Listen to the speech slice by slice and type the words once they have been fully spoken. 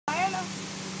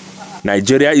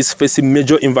Nigeria is facing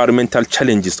major environmental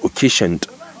challenges occasioned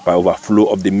by overflow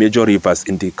of the major rivers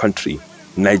in the country,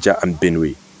 Niger and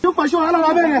Benue.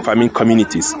 Farming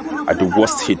communities are the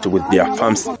worst hit, with their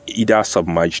farms either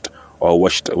submerged or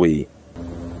washed away.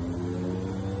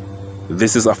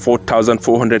 This is a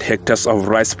 4,400 hectares of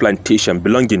rice plantation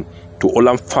belonging to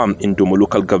Olam Farm in Domo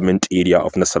local government area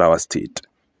of Nasarawa State.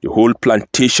 The whole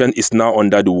plantation is now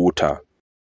under the water.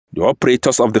 The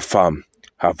operators of the farm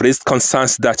have raised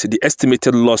concerns that the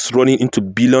estimated loss running into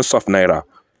billions of naira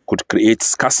could create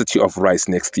scarcity of rice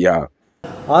next year.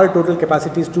 Our total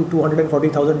capacity is to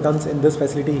 240,000 tons in this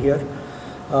facility here.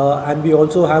 And we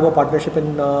also have a partnership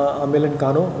in a mill in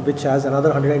Kano, which has another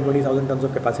 120,000 tons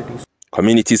of capacity.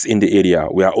 Communities in the area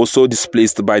were also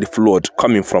displaced by the flood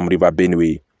coming from River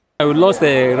Benue. We lost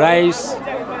the rice,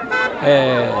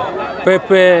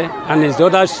 pepper, and his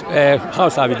daughter's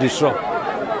house have been destroyed.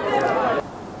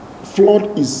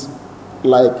 Flood is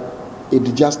like a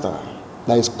disaster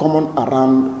that is common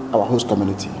around our host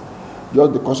community,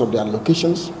 just because of their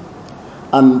locations.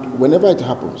 And whenever it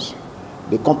happens,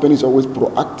 the company is always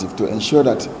proactive to ensure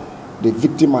that the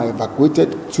victims are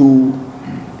evacuated to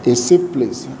a safe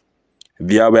place.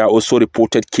 There were also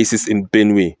reported cases in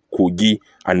Benue, Kogi,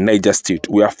 and Niger State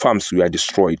where farms were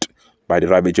destroyed by the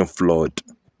ravaging flood.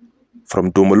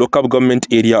 From Domo local government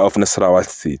area of Nasarawa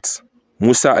State,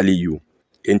 Musa Aliyu,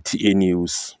 NTA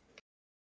News.